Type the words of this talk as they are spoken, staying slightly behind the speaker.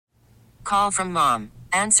call from mom.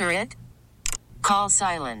 Answer it. Call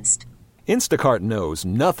silenced. Instacart knows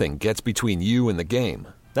nothing gets between you and the game.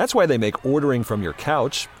 That's why they make ordering from your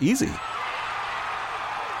couch easy.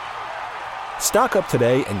 Stock up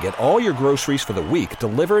today and get all your groceries for the week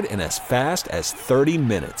delivered in as fast as 30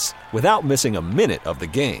 minutes without missing a minute of the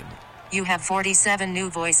game. You have 47 new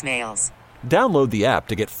voicemails. Download the app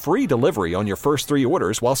to get free delivery on your first 3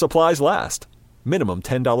 orders while supplies last. Minimum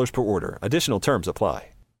 $10 per order. Additional terms apply.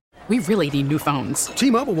 We really need new phones.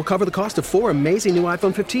 T-Mobile will cover the cost of 4 amazing new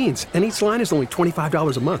iPhone 15s, and each line is only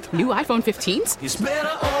 $25 a month. New iPhone 15s? It's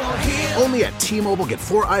better over here. Only at T-Mobile, get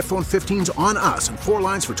 4 iPhone 15s on us and 4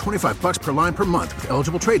 lines for $25 per line per month with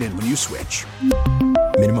eligible trade-in when you switch.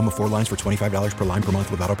 Minimum of 4 lines for $25 per line per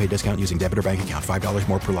month with autopay discount using debit or bank account. $5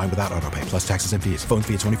 more per line without autopay, plus taxes and fees. Phone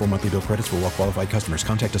fee at 24 monthly bill credits for well-qualified customers.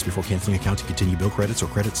 Contact us before canceling account to continue bill credits or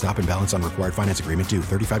credit stop and balance on required finance agreement due.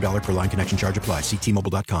 $35 per line connection charge applies. See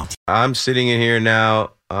T-Mobile.com. I'm sitting in here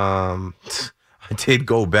now. I did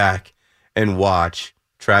go back and watch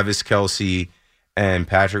Travis Kelce and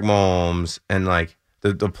Patrick Mahomes. And, like,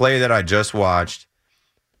 the play that I just watched,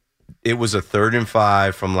 it was a 3rd and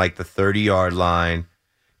 5 from, like, the 30-yard line.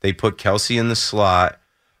 They put Kelce in the slot.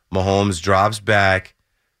 Mahomes drops back,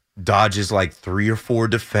 dodges like 3 or 4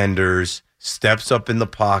 defenders, steps up in the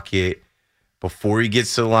pocket. Before he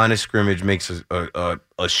gets to the line of scrimmage, makes a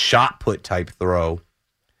shot put type throw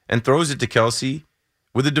and throws it to Kelce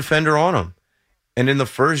with a defender on him. And in the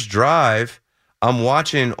first drive, I'm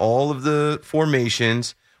watching all of the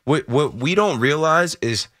formations. What we don't realize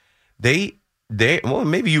is well,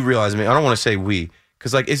 maybe you realize, I don't want to say we,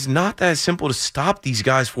 because, like, it's not that simple to stop these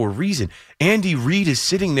guys for a reason. Andy Reid is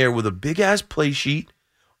sitting there with a big-ass play sheet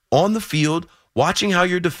on the field, watching how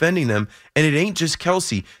you're defending them, and it ain't just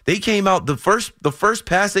Kelce. They came out, the first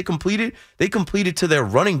pass they completed to their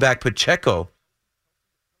running back, Pacheco.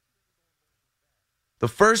 The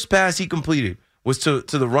first pass he completed was to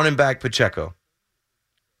the running back, Pacheco.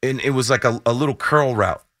 And it was like a little curl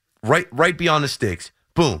route, right beyond the sticks.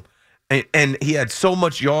 Boom. And he had so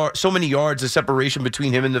many yards of separation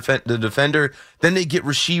between him and the defender. Then they get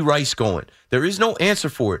Rashee Rice going. There is no answer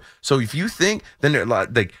for it. So if you think, then they're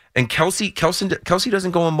like, and Kelce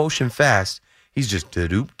doesn't go in motion fast. He's just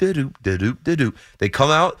da-doop, da-doop, da-doop, da-doop. They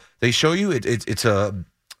come out, they show you it's a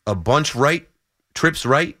bunch right, trips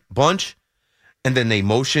right, bunch, and then they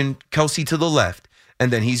motion Kelce to the left,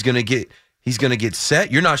 and then he's gonna get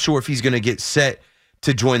set. You're not sure if he's gonna get set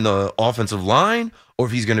to join the offensive line or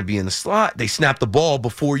if he's going to be in the slot. They snap the ball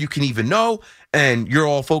before you can even know, and you're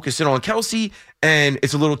all focusing on Kelce, and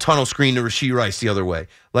it's a little tunnel screen to Rashee Rice the other way.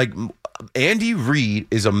 Like, Andy Reid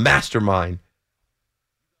is a mastermind.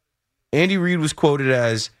 Andy Reid was quoted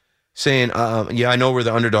as saying, yeah, I know we're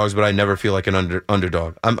the underdogs, but I never feel like an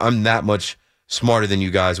underdog. I'm that much smarter than you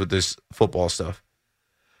guys with this football stuff.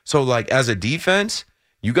 So, like, as a defense,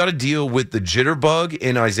 you got to deal with the jitterbug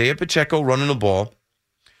in Isaiah Pacheco running the ball.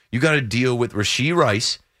 You got to deal with Rashee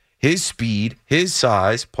Rice, his speed, his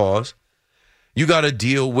size, pause. You got to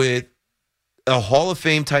deal with a Hall of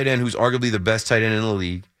Fame tight end who's arguably the best tight end in the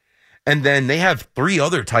league. And then they have 3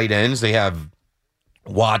 other tight ends. They have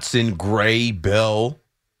Watson, Gray, Bell.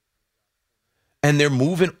 And they're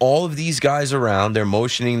moving all of these guys around. They're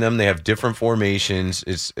motioning them. They have different formations.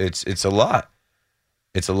 It's a lot.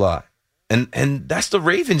 It's a lot. And that's the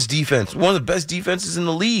Ravens defense, one of the best defenses in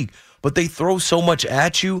the league. But they throw so much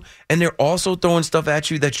at you, and they're also throwing stuff at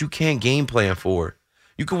you that you can't game plan for.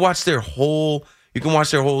 You can watch their whole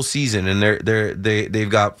season, and they've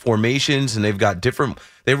got formations, and they've got different.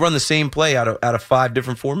 They run the same play out of 5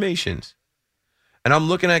 different formations. And I'm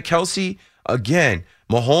looking at Kelce again.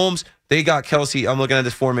 Mahomes, they got Kelce. I'm looking at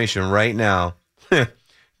this formation right now.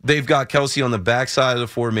 They've got Kelce on the backside of the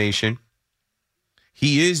formation.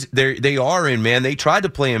 They are in man. They tried to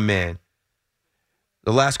play him man.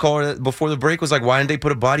 The last caller before the break was like, why didn't they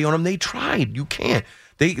put a body on him? They tried. You can't.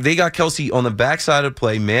 They got Kelce on the backside of the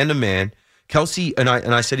play, man to man. Kelce, and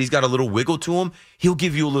I said he's got a little wiggle to him. He'll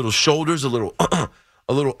give you a little shoulders, a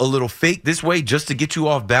little fake this way just to get you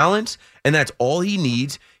off balance, and that's all he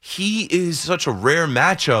needs. He is such a rare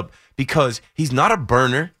matchup because he's not a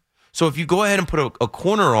burner. So if you go ahead and put a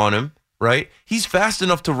corner on him, right, he's fast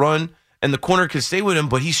enough to run, and the corner can stay with him,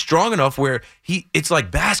 but he's strong enough where it's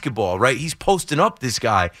like basketball, right? He's posting up this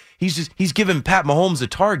guy. He's giving Pat Mahomes a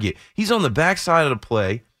target. He's on the backside of the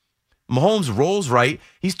play. Mahomes rolls right.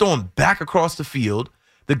 He's throwing back across the field.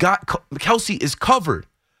 The guy, Kelce, is covered,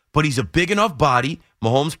 but he's a big enough body.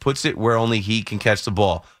 Mahomes puts it where only he can catch the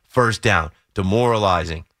ball. First down,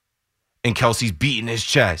 demoralizing. And Kelce's beating his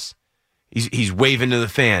chest. He's waving to the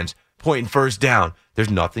fans, pointing first down.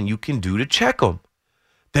 There's nothing you can do to check him.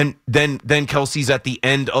 then Kelce's at the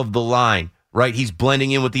end of the line, right? He's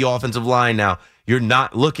blending in with the offensive line now. You're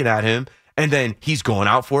not looking at him, and then he's going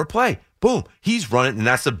out for a play. Boom, he's running, and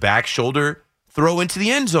that's a back shoulder throw into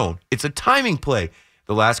the end zone. It's a timing play.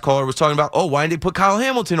 The last caller was talking about, why didn't they put Kyle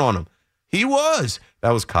Hamilton on him? He was.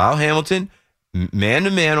 That was Kyle Hamilton,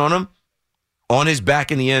 man-to-man on him, on his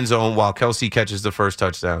back in the end zone while Kelce catches the first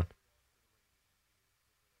touchdown.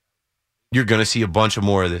 You're going to see a bunch of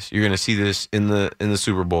more of this. You're going to see this in the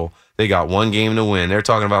Super Bowl. They got one game to win. They're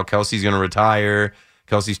talking about Kelce's going to retire.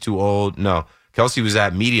 Kelce's too old. No. Kelce was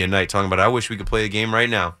at media night talking about, I wish we could play the game right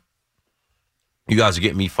now. You guys are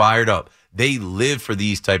getting me fired up. They live for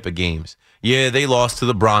these type of games. Yeah, they lost to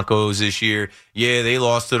the Broncos this year. Yeah, they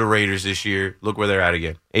lost to the Raiders this year. Look where they're at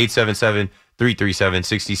again.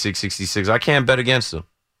 877-337-6666. I can't bet against them.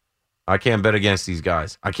 I can't bet against these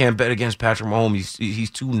guys. I can't bet against Patrick Mahomes. He's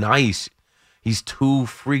too nice. He's too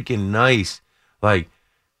freaking nice. Like,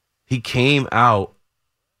 he came out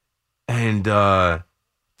and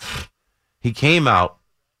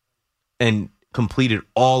completed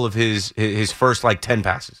all of his first 10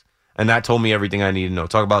 passes. And that told me everything I need to know.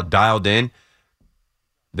 Talk about dialed in.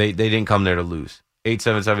 They didn't come there to lose.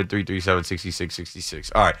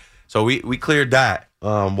 877-337-6666. All right. So we cleared that.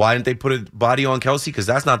 Why didn't they put a body on Kelce? Because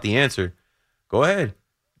that's not the answer. Go ahead.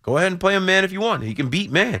 Go ahead and play him man if you want. He can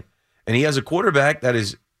beat man. And he has a quarterback that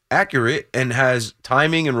is accurate and has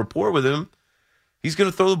timing and rapport with him. He's going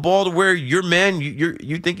to throw the ball to where your man,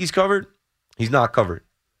 you think he's covered? He's not covered.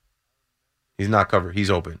 He's not covered. He's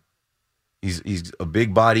open. He's a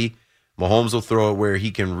big body. Mahomes will throw it where he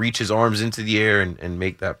can reach his arms into the air and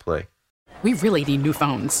make that play. We really need new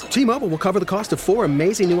phones. T-Mobile will cover the cost of 4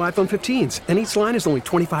 amazing new iPhone 15s, and each line is only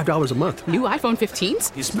 $25 a month. New iPhone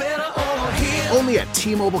 15s? It's better over here. Only at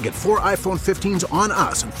T-Mobile, get 4 iPhone 15s on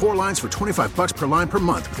us and 4 lines for $25 per line per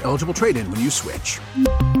month with eligible trade-in when you switch.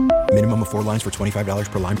 Minimum of 4 lines for $25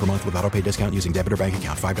 per line per month with autopay discount using debit or bank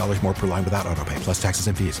account. $5 more per line without autopay, plus taxes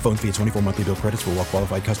and fees. Phone fee at 24 monthly bill credits for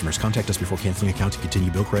well-qualified customers. Contact us before canceling account to continue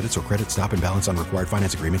bill credits or credit stop and balance on required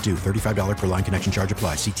finance agreement due. $35 per line connection charge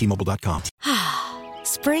applies. See T-Mobile.com.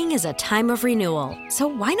 Spring is a time of renewal, so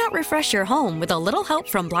why not refresh your home with a little help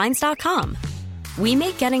from Blinds.com? We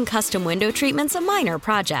make getting custom window treatments a minor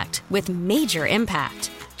project with major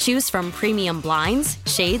impact. Choose from premium blinds,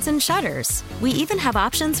 shades, and shutters. We even have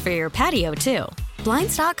options for your patio, too.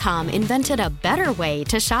 Blinds.com invented a better way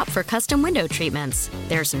to shop for custom window treatments.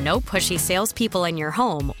 There's no pushy salespeople in your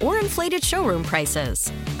home or inflated showroom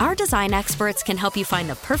prices. Our design experts can help you find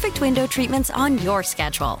the perfect window treatments on your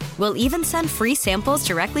schedule. We'll even send free samples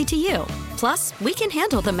directly to you. Plus, we can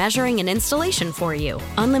handle the measuring and installation for you.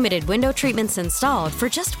 Unlimited window treatments installed for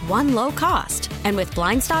just one low cost. And with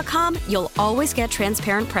Blinds.com, you'll always get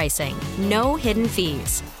transparent pricing. No hidden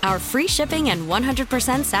fees. Our free shipping and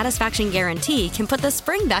 100% satisfaction guarantee can put the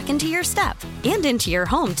spring back into your step and into your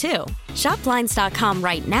home, too. Shop Blinds.com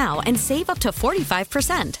right now and save up to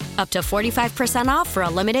 45%. Up to 45% off for a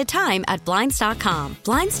limited time at Blinds.com.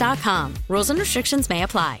 Blinds.com. Rules and restrictions may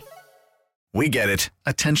apply. We get it.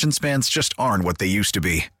 Attention spans just aren't what they used to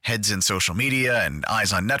be. Heads in social media and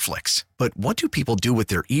eyes on Netflix. But what do people do with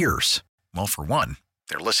their ears? Well, for one,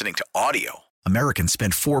 they're listening to audio. Americans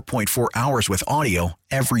spend 4.4 hours with audio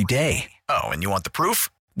every day. Oh, and you want the proof?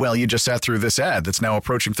 Well, you just sat through this ad that's now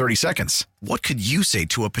approaching 30 seconds. What could you say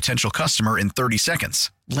to a potential customer in 30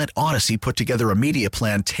 seconds? Let Odyssey put together a media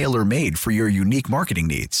plan tailor-made for your unique marketing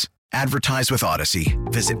needs. Advertise with Odyssey.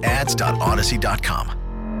 Visit ads.odyssey.com.